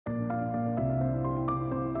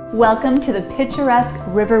Welcome to the picturesque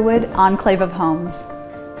Riverwood Enclave of homes.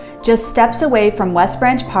 Just steps away from West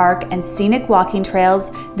Branch Park and scenic walking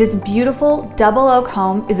trails, this beautiful double oak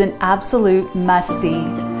home is an absolute must-see.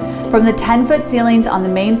 From the 10-foot ceilings on the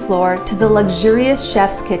main floor to the luxurious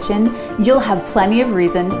chef's kitchen, you'll have plenty of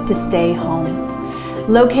reasons to stay home.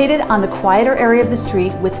 Located on the quieter area of the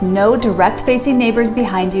street with no direct-facing neighbors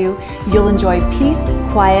behind you, you'll enjoy peace,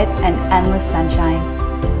 quiet, and endless sunshine.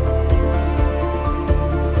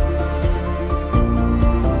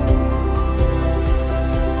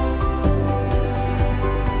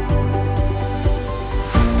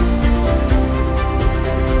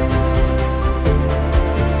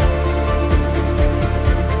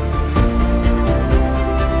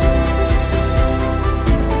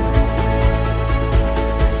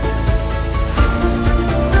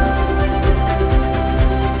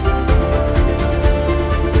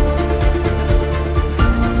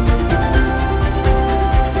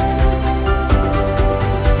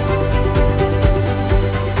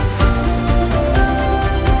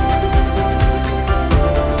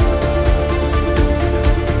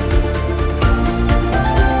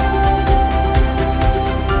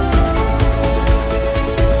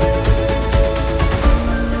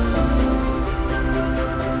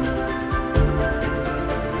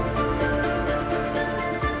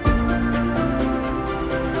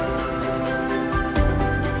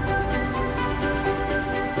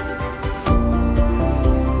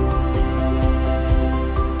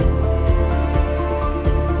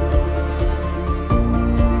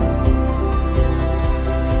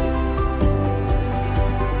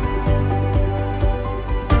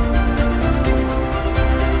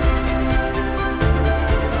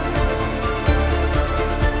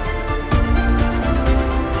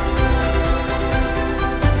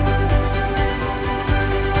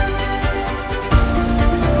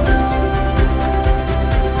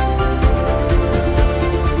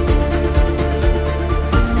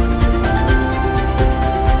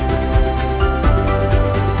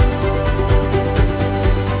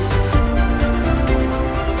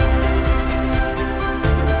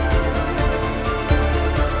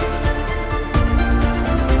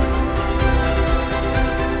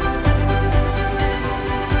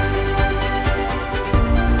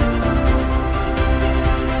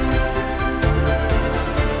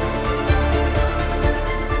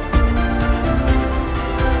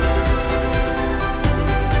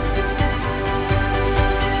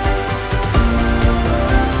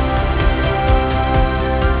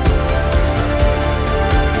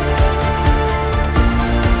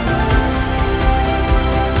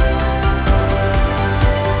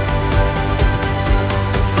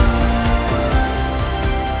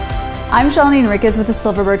 I'm Shaleni Henriquez with the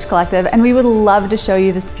Silver Birch Collective, and we would love to show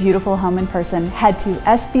you this beautiful home in person. Head to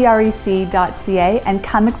sbrec.ca and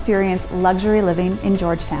come experience luxury living in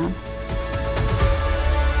Georgetown.